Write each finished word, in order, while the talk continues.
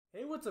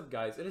What's up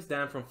guys, it is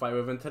Dan from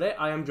FightWave, and today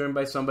I am joined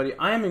by somebody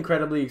I am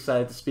incredibly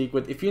excited to speak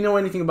with. If you know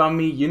anything about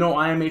me, you know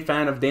I am a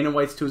fan of Dana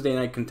White's Tuesday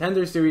Night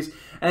Contender Series,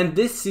 and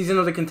this season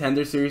of the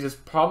Contender Series is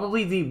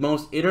probably the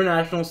most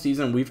international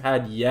season we've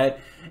had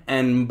yet,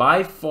 and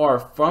by far,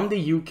 from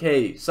the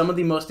UK, some of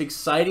the most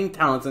exciting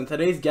talents, and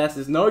today's guest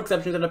is no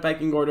exception to the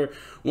pecking order,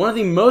 one of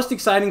the most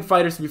exciting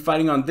fighters to be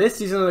fighting on this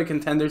season of the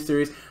Contender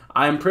Series.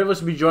 I am privileged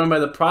to be joined by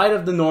the Pride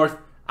of the North,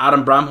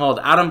 Adam Bramhald.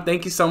 Adam,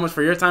 thank you so much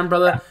for your time,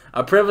 brother.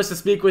 A privilege to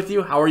speak with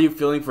you. How are you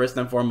feeling first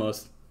and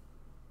foremost?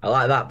 I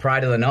like that.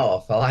 Pride of the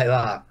North. I like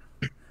that.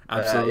 Yeah,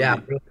 Absolutely.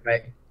 brilliant,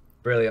 mate.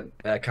 Brilliant.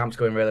 Camp's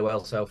going really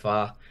well so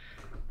far.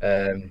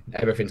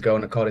 Everything's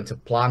going according to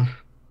plan.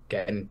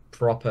 Getting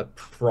proper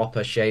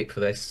shape for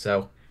this.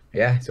 So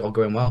yeah, it's all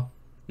going well.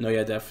 No,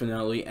 yeah,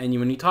 definitely. And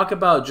when you talk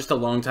about just a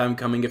long time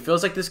coming, it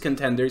feels like this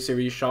Contender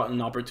Series shot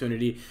an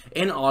opportunity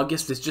in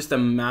August is just a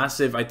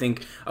massive, I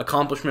think,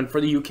 accomplishment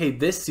for the UK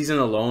this season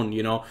alone.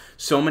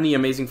 So many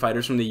amazing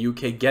fighters from the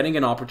UK getting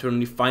an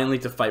opportunity finally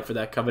to fight for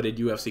that coveted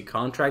UFC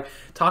contract.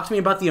 Talk to me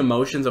about the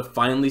emotions of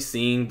finally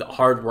seeing the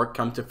hard work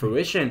come to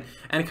fruition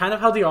and kind of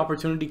how the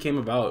opportunity came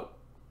about.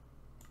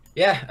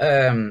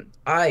 Yeah,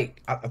 I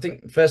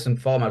think first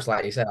and foremost,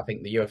 like you said, I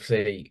think the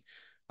UFC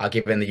are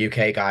giving the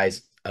UK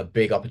guys a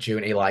big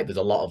opportunity. Like there's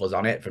a lot of us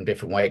on it from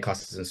different weight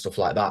classes and stuff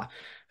like that.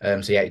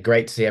 So yeah,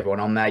 great to see everyone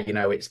on there.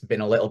 It's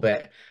been a little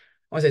bit,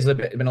 I want to say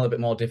it's been a little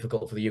bit more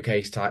difficult for the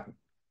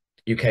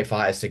UK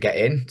fighters to get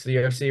into the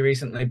UFC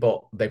recently,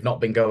 but they've not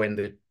been going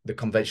the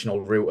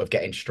conventional route of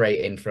getting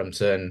straight in from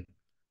certain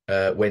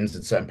wins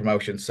and certain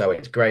promotions. So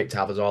it's great to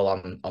have us all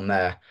on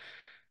there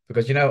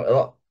because a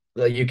lot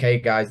the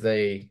UK guys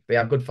they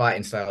have good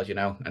fighting styles,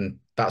 and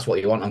that's what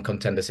you want on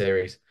Contender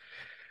Series.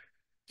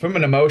 From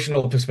an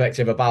emotional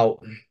perspective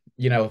about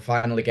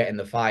finally getting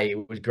the fight,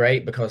 it was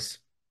great because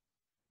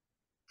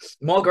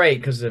more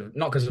great because of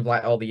not because of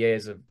like all the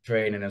years of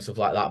training and stuff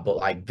like that, but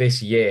like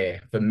this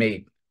year for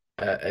me,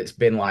 it's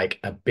been like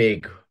a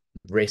big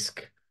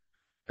risk,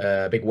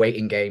 big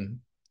waiting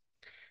game.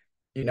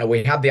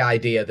 We had the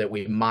idea that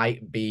we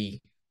might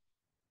be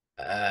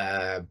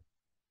uh,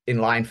 in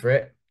line for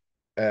it.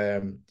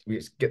 We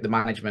just get the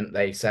management,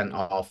 they sent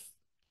off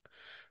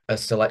a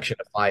selection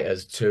of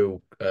fighters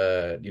to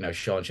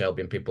Sean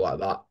Shelby and people like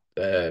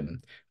that.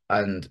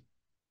 And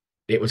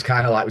it was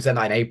kind of like we said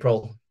that in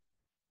April,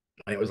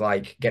 and it was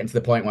like getting to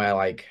the point where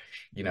like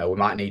we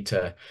might need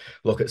to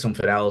look at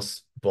something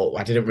else, but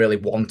I didn't really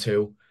want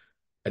to.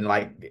 And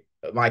like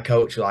my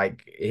coach,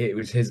 like he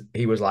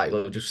was like,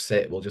 look, just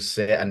sit, we'll just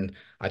sit. And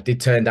I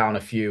did turn down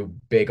a few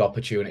big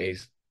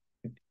opportunities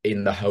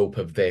in the hope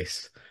of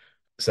this.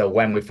 So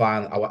when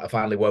I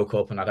finally woke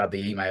up and I'd had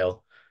the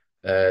email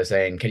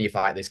saying, "Can you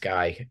fight this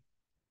guy?"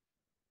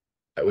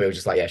 We were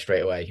just like, "Yeah, straight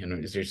away."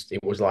 And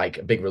it was like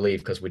a big relief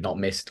because we'd not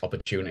missed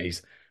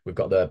opportunities. We've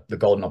got the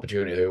golden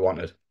opportunity that we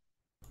wanted.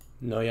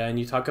 No, yeah, and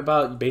you talk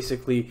about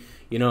basically,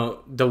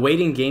 the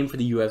waiting game for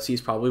the UFC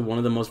is probably one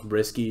of the most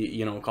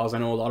risky, calls. I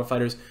know a lot of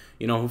fighters,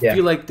 who Yeah,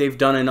 feel like they've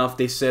done enough.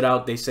 They sit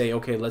out, they say,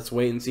 okay, let's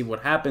wait and see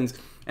what happens.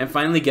 And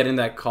finally getting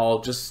that call,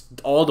 just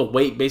all the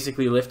weight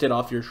basically lifted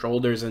off your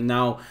shoulders, and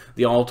now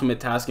the ultimate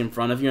task in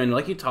front of you. And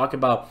like you talk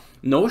about,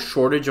 no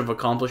shortage of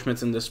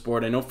accomplishments in this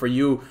sport. I know for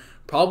you,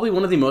 probably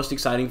one of the most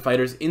exciting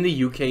fighters in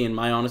the UK, in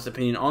my honest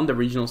opinion, on the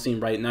regional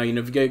scene right now.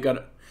 You've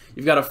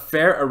got a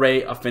fair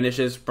array of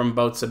finishes from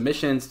both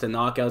submissions to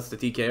knockouts to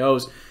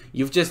TKOs.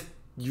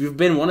 You've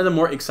been one of the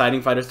more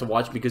exciting fighters to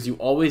watch because you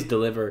always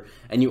deliver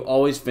and you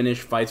always finish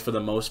fights for the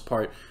most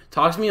part.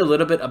 Talk to me a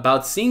little bit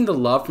about seeing the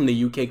love from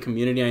the UK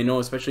community. I know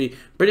especially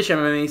British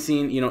MMA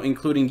scene,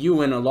 including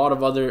you and a lot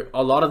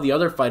of the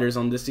other fighters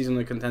on this season of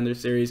the Contender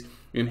Series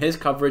in his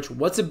coverage.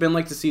 What's it been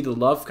like to see the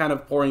love kind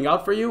of pouring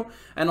out for you,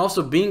 and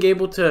also being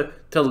able to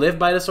live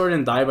by the sword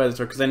and die by the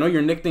sword? Because I know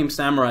your nickname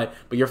Samurai,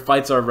 but your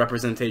fights are a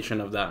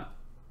representation of that.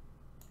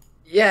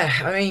 yeah.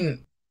 I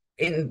mean,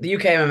 in the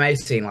UKMMA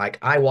scene, like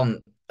I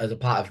want as a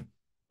part of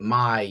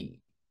my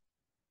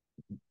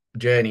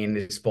journey in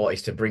this sport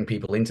is to bring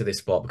people into this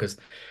sport because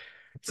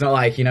it's not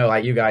like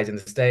like you guys in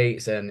the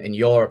States and in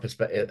Europe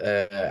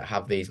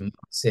have these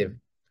massive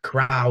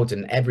crowds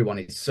and everyone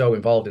is so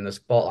involved in the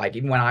sport. Like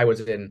even when I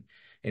was in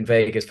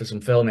Vegas for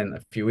some filming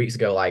a few weeks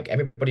ago, like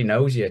everybody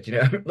knows you. Do you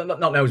know?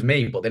 Not knows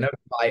me, but they know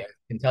fighters.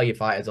 Can tell you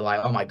fighters are like,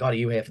 oh my god, are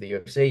you here for the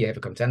UFC? You here for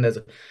contenders?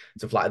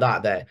 Stuff like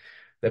that.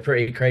 They're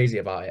pretty crazy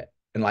about it.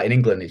 And like in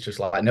England, it's just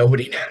like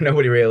nobody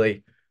nobody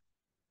really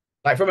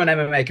like from an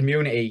MMA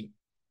community.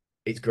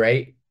 It's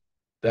great.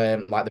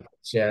 Like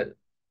the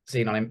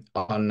scene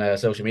on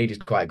social media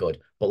is quite good,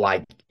 but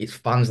like it's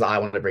fans that I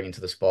want to bring into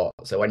the sport.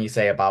 So when you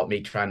say about me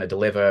trying to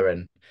deliver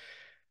and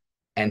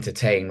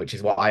entertain, which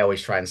is what I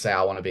always try and say,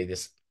 I want to be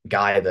this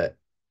guy that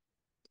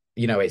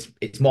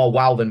it's more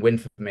wow than win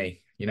for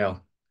me.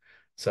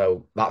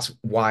 So that's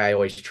why I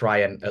always try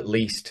and at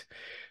least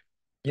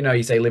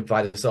you say live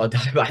by the sword,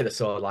 die by the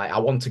sword. Like I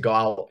want to go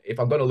out if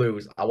I'm going to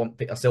lose.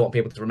 I still want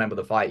people to remember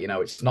the fight.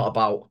 It's not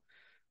about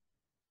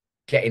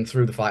getting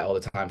through the fight all the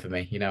time for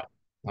me.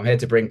 I'm here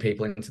to bring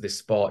people into this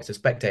sport. It's a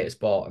spectator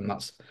sport, and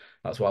that's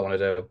what I want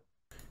to do.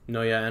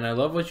 No, yeah, and I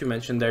love what you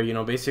mentioned there.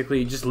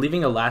 Basically just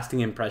leaving a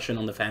lasting impression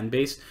on the fan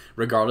base,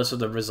 regardless of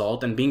the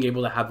result, and being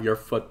able to have your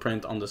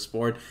footprint on the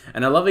sport.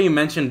 And I love that you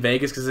mentioned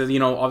Vegas because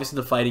obviously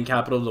the fighting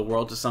capital of the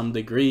world to some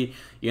degree.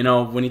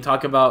 When you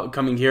talk about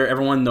coming here,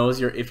 everyone knows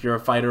if you're a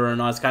fighter or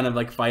not. It's kind of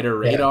like fighter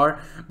Yeah.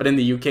 radar. But in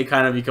the UK,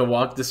 kind of you could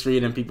walk the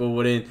street and people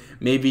wouldn't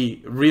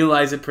maybe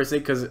realize it per se,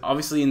 because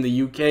obviously in the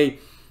UK,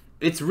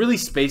 it's really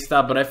spaced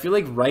out. But I feel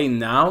like right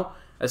now,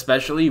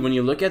 especially when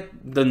you look at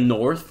the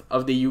north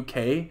of the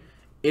UK,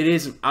 it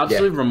is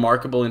Yeah. absolutely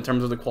remarkable in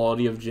terms of the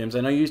quality of gyms.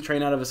 I know you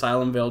train out of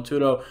Asylum Vale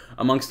Tudo,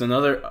 amongst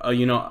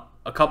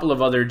a couple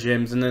of other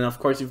gyms, and then of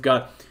course you've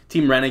got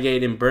Team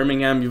Renegade in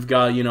Birmingham. You've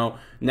got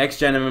Next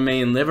Gen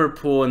MMA in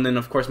Liverpool, and then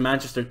of course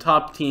Manchester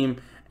Top Team,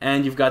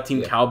 and you've got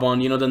Team Yeah.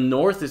 Cowbon. The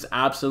North is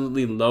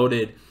absolutely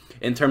loaded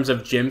in terms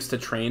of gyms to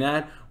train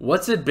at.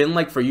 What's it been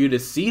like for you to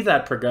see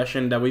that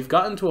progression that we've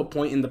gotten to a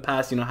point in the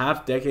past,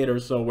 half decade or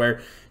so, where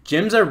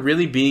gyms are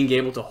really being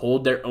able to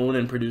hold their own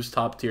and produce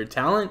top tier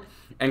talent,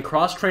 and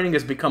cross training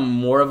has become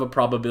more of a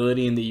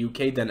probability in the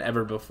UK than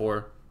ever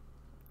before.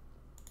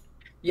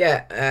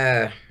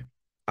 Yeah.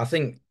 I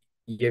think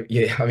I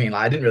mean, like,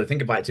 I didn't really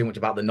think about it too much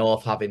about the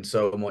North having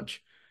so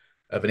much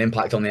of an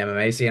impact on the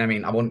MMA scene. I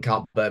mean, I wouldn't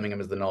count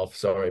Birmingham as the North,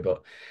 sorry,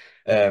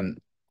 um,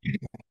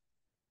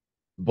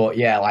 but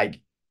yeah,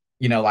 like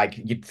like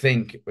you'd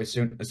think as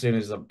soon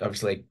as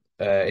obviously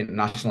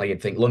internationally,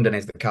 you'd think London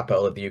is the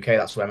capital of the UK.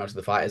 That's where most of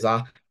the fighters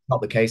are.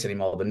 Not the case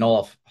anymore. The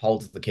North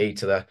holds the key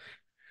to the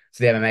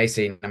MMA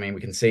scene. I mean,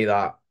 we can see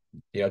that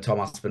Tom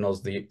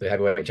Aspinall's the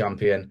heavyweight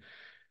champion.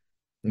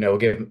 We'll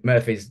give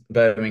Murphy's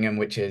Birmingham,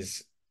 which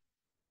is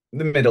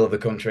the middle of the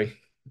country.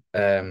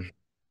 Um,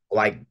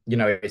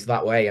 it's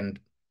that way, and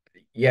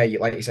yeah,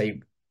 like you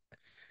say,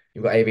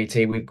 you've got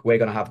AVT. We're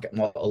going to have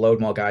a load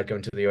more guys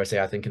going to the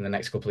USA, I think, in the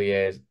next couple of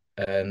years,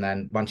 and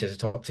then Manchester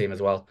Top Team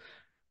as well.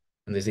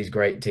 And there's these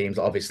great teams.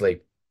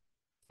 Obviously,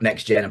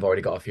 Next Gen have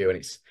already got a few, and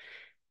it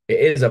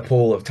is a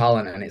pool of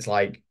talent. And it's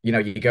like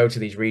you go to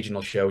these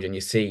regional shows and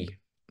you see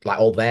like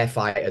all their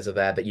fighters are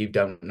there that you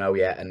don't know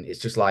yet, and it's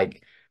just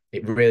like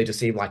it really just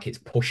seems like it's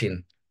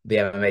pushing the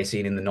MMA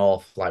scene in the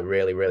North like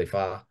really, really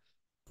far.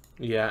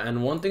 Yeah,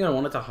 and one thing I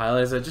wanted to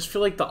highlight is I just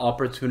feel like the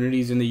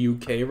opportunities in the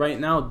UK right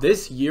now,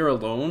 this year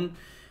alone,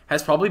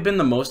 has probably been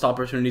the most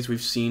opportunities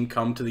we've seen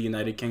come to the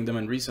United Kingdom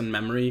in recent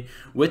memory.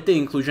 With the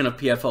inclusion of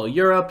PFL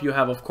Europe, you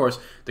have, of course,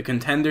 the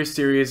Contender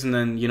series, and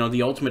then,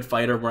 the Ultimate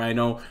Fighter, where I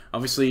know,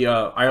 obviously,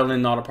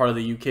 Ireland not a part of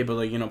the UK, but,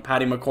 like,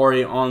 Paddy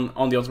McCory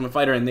on the Ultimate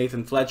Fighter, and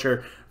Nathan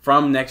Fletcher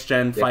from Next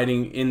Gen Yeah.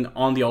 fighting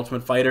on the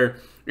Ultimate Fighter.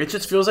 It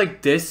just feels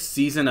like this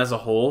season as a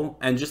whole,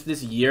 and just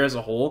this year as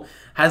a whole,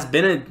 has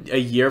been a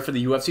year for the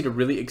UFC to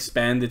really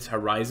expand its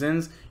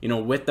horizons.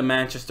 With the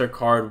Manchester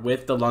card,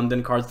 with the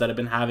London cards that have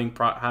been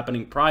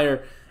happening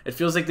prior, it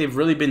feels like they've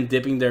really been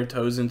dipping their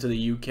toes into the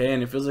UK,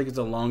 and it feels like it's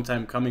a long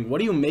time coming. What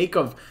do you make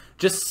of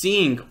just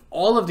seeing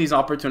all of these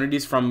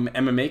opportunities from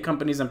MMA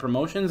companies and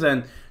promotions,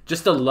 and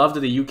just the love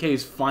that the UK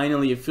is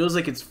finally? It feels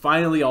like it's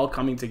finally all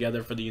coming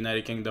together for the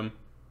United Kingdom.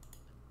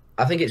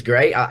 I think it's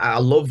great. I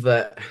love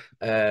that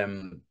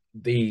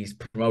these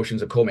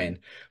promotions are coming.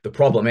 The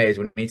problem is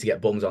we need to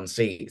get bums on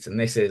seats, and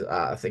this is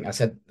I think I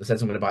said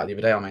something about it the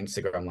other day on my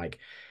Instagram. Like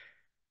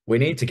we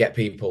need to get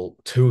people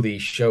to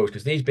these shows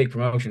because these big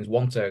promotions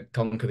want to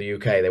conquer the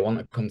UK. They want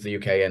to come to the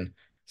UK and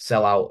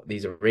sell out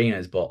these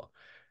arenas, but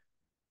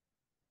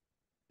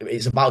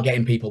it's about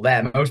getting people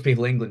there. Most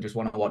people in England just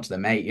want to watch their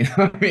mate. You know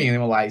what I mean? They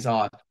were like,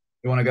 oh,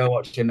 they want to go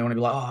watch him. They want to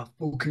be like,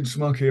 oh, fucking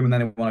smack him, and then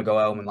they want to go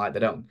home and like they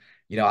don't.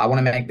 I want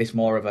to make this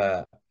more of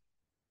a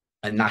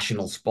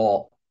national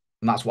sport,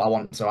 and that's what I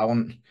want. So I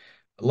want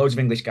loads of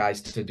English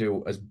guys to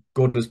do as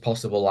good as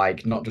possible.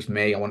 Like not just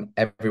me, I want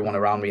everyone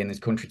around me in this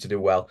country to do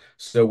well.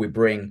 So we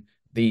bring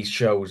these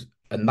shows,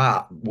 and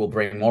that will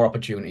bring more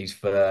opportunities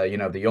for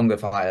the younger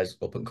fighters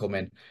up and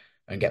coming,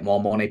 and get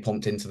more money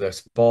pumped into the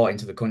sport,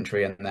 into the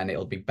country, and then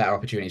it'll be better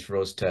opportunities for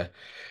us to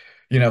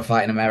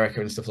fight in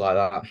America and stuff like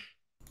that.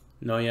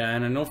 No, yeah,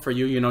 and I know for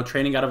you,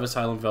 training out of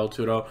Asylum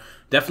Velturo,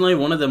 definitely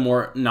one of the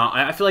more not.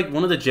 I feel like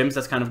one of the gyms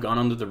that's kind of gone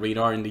under the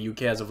radar in the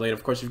UK as of late.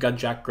 Of course, you've got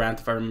Jack Grant,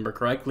 if I remember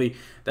correctly,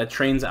 that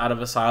trains out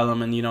of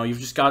Asylum, and you've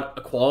just got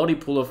a quality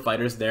pool of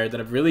fighters there that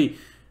have really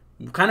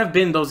kind of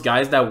been those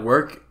guys that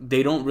work.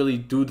 They don't really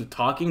do the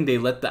talking; they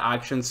let the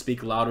actions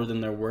speak louder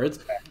than their words.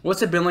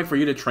 What's it been like for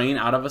you to train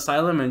out of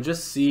Asylum and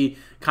just see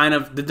kind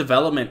of the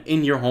development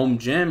in your home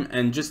gym,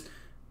 and just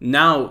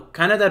now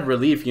kind of that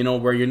relief,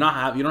 where you don't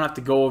have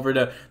to go over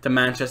to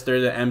Manchester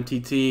to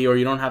MTT, or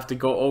you don't have to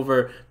go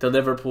over to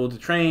Liverpool to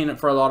train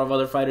for a lot of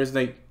other fighters.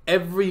 Like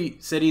every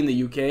city in the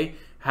UK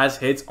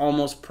has its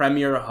almost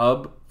premier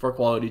hub for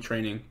quality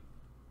training.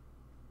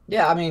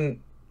 Yeah, I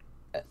mean,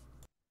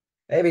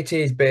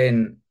 ABT's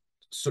been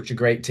such a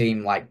great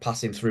team, like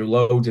passing through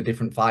loads of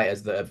different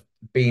fighters that have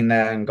been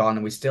there and gone,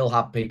 and we still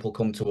have people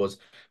come to us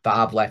that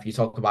have left. You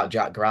talk about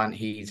Jack Grant,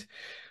 he's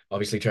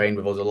obviously trained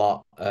with us a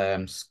lot.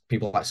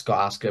 People like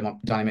Scott Asker,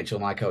 Danny Mitchell,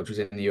 my coach, was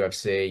in the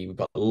UFC. We've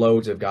got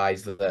loads of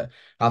guys that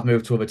have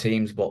moved to other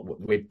teams, but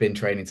we've been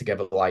training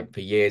together like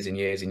for years and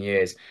years and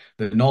years.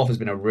 The North has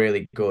been a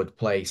really good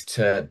place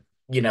to,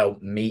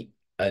 meet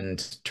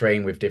and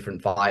train with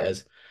different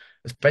fighters.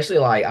 Especially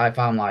like I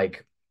found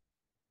like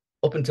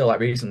up until like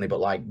recently, but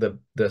like the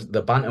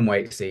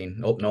bantamweight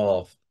scene up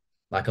north,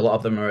 like a lot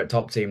of them are at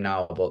top team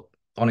now. But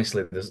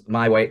honestly, there's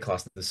my weight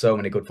class. There's so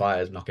many good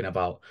fighters knocking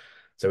about,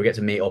 so we get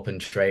to meet up and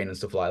train and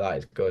stuff like that.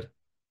 It's good.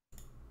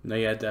 No,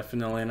 yeah,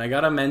 definitely. And I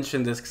gotta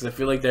mention this because I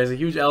feel like there's a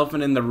huge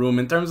elephant in the room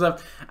in terms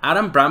of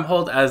Adam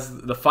Bramhald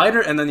as the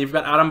fighter, and then you've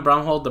got Adam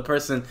Bramhald, the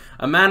person,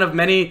 a man of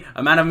many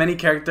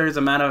characters,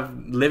 a man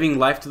of living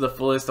life to the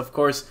fullest. Of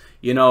course,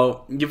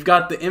 you've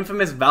got the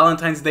infamous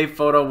Valentine's Day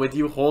photo with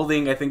you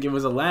holding, I think it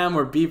was a lamb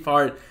or beef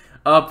heart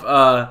up.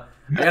 I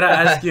gotta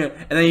ask you,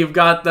 and then you've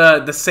got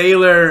the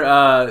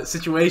sailor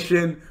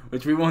situation,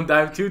 which we won't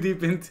dive too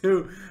deep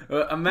into.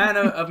 A man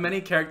of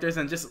many characters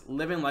and just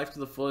living life to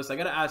the fullest. I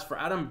gotta ask, for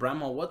Adam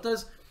Bramhall, what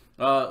does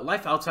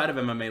life outside of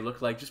MMA look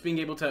like? Just being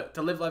able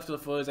to live life to the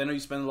fullest. I know you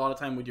spend a lot of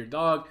time with your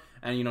dog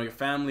and your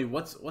family.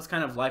 What's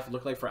kind of life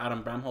look like for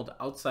Adam Bramhall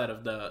outside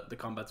of the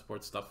combat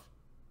sports stuff?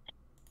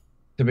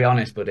 To be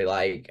honest, buddy,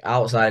 like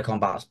outside of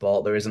combat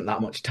sport, there isn't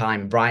that much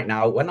time right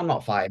now. When I'm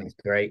not fighting, it's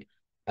great.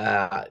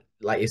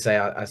 Like you say,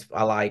 I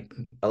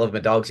love my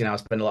dogs. I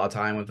spend a lot of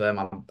time with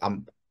them.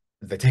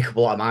 They take up a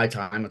lot of my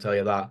time. I'll tell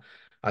you that.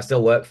 I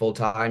still work full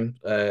time.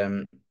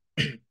 I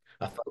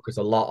focus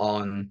a lot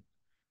on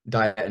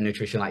diet and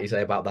nutrition, like you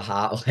say about the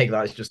heart. Like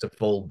that's just a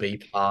full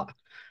beef heart.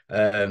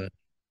 Um,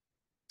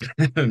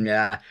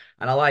 yeah,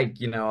 and I like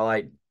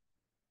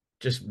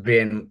just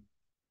being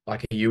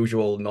like a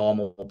usual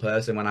normal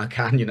person when I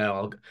can.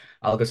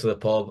 I'll go to the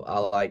pub. I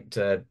like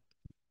to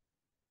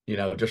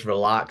just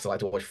relax. I like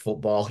to watch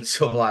football and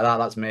stuff like that.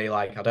 That's me.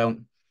 Like I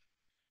don't.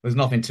 There's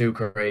nothing too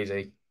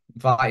crazy.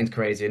 Fighting's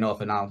crazy enough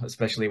for now,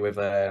 especially with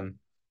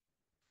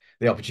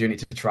the opportunity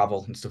to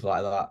travel and stuff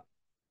like that.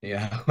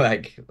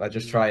 Like I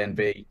just try and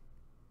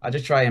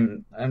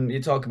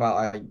you talk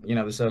about like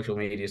the social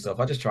media stuff.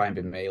 I just try and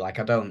be me. Like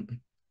I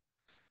don't.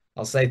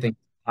 I'll say things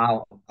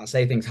how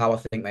I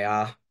think they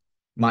are.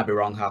 Might be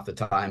wrong half the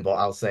time, but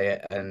I'll say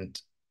it.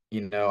 And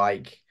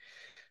like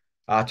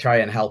I try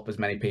and help as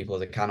many people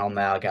as I can on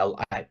there.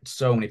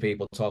 So many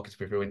people talking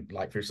to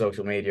me through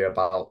social media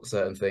about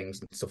certain things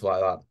and stuff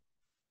like that.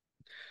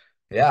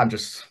 Yeah, I'm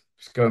just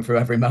going through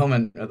every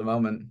moment at the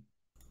moment.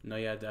 No,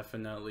 yeah,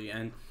 definitely.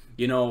 And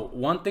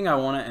one thing I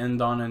want to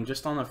end on, and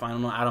just on the final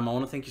note, Adam, I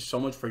want to thank you so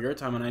much for your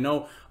time. And I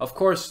know, of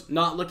course,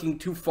 not looking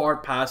too far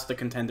past the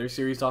Contender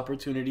Series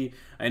opportunity.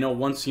 I know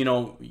once,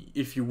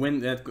 if you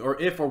win that, or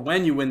if or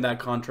when you win that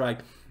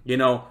contract,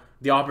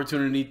 the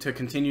opportunity to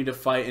continue to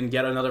fight and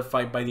get another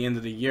fight by the end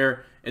of the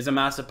year is a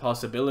massive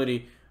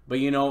possibility. But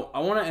I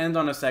want to end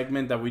on a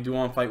segment that we do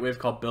on FightWave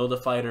called Build a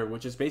Fighter,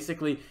 which is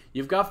basically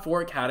you've got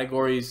 4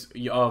 categories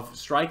of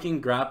striking,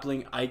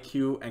 grappling,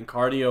 IQ, and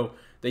cardio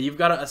that you've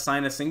got to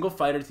assign a single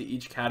fighter to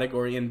each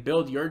category and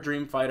build your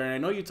dream fighter. And I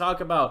know you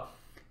talk about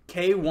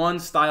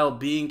K1 style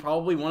being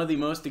probably one of the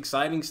most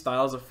exciting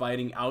styles of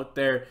fighting out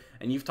there,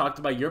 and you've talked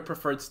about your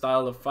preferred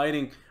style of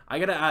fighting. I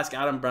got to ask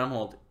Adam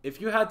Bramhald,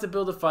 if you had to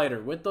build a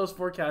fighter with those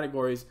 4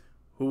 categories,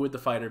 who would the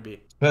fighter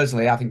be?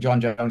 Personally, I think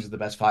John Jones is the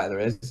best fighter there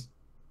is.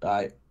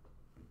 Right.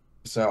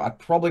 So I'd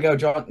probably go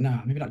John.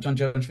 No, maybe not John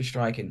Jones for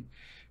striking.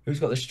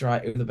 Who's got the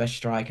strike? Who's the best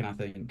striking? I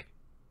think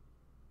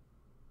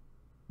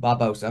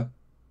Barbosa.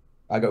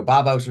 I go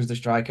Barbosa as the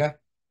striker.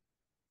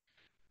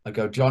 I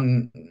go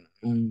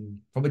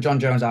probably John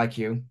Jones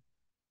IQ.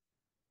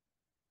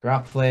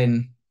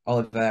 Grappling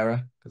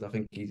Oliveira because I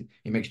think he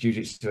makes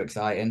jiu-jitsu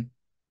exciting.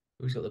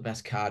 Who's got the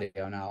best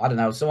cardio now? I don't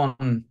know.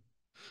 Someone.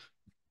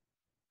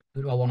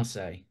 Who do I want to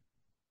say?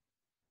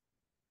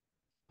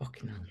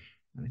 Fucking hell.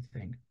 Let me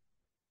think.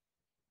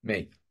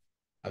 Me.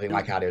 I think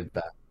my cardio is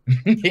better.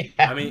 I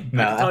Yeah. mean,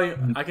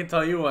 No. I can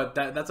tell you what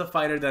that's a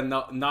fighter that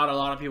not a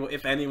lot of people,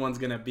 if anyone's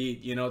gonna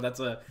beat. That's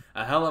a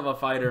hell of a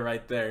fighter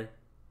right there.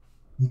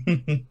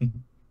 I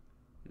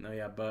No,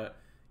 yeah, but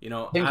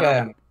think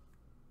Adam,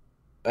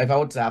 if I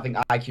would say, I think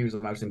IQ is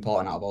the most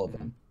important out of all of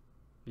them.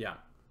 yeah.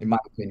 In my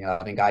opinion,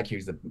 I think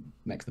IQ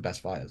makes the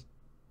best fighters.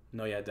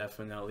 No, yeah,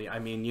 definitely. I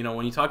mean,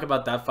 when you talk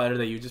about that fighter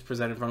that you just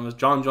presented in front of us,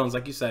 John Jones,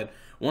 like you said,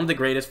 one of the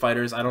greatest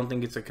fighters. I don't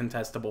think it's a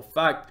contestable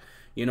fact.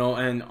 And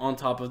on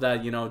top of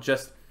that,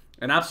 just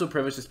an absolute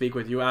privilege to speak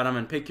with you, Adam,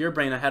 and pick your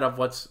brain ahead of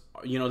what's,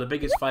 the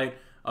biggest fight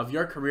of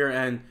your career.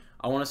 And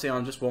I want to say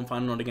on just one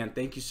final note again,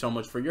 thank you so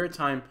much for your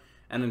time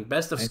and then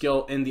best of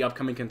skill in the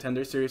upcoming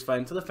Contender Series fight.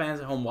 And to the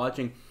fans at home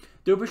watching,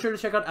 do be sure to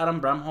check out Adam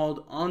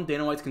Bramhald on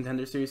Dana White's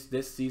Contender Series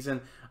this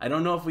season. I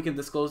don't know if we can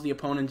disclose the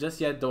opponent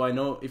just yet, though I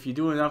know if you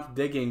do enough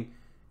digging,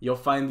 you'll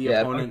find the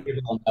opponent.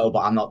 People know, but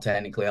I'm not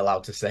technically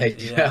allowed to say.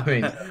 Do you know Yeah, what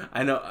I mean?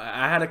 I know.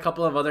 I had a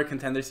couple of other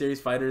Contender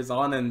Series fighters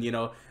on, and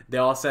they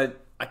all said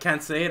I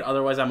can't say it,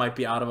 otherwise I might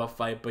be out of a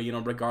fight. But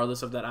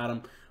regardless of that,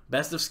 Adam,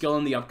 Best of skill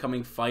in the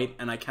upcoming fight,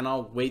 and I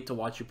cannot wait to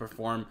watch you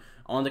perform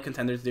on the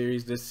Contender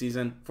Series this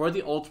season for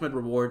the ultimate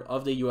reward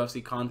of the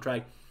UFC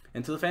contract.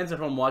 And to the fans at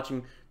home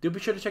watching, do be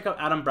sure to check out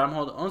Adam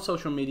Bramhald on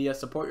social media.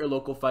 Support your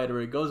local fighter.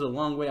 It goes a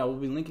long way. I will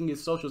be linking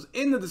his socials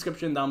in the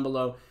description down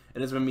below. It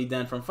has been me,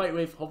 Dan, from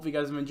FightWave. Hopefully you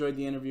guys have enjoyed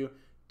the interview.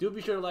 Do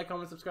be sure to like,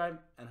 comment, subscribe,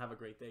 and have a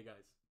great day, guys.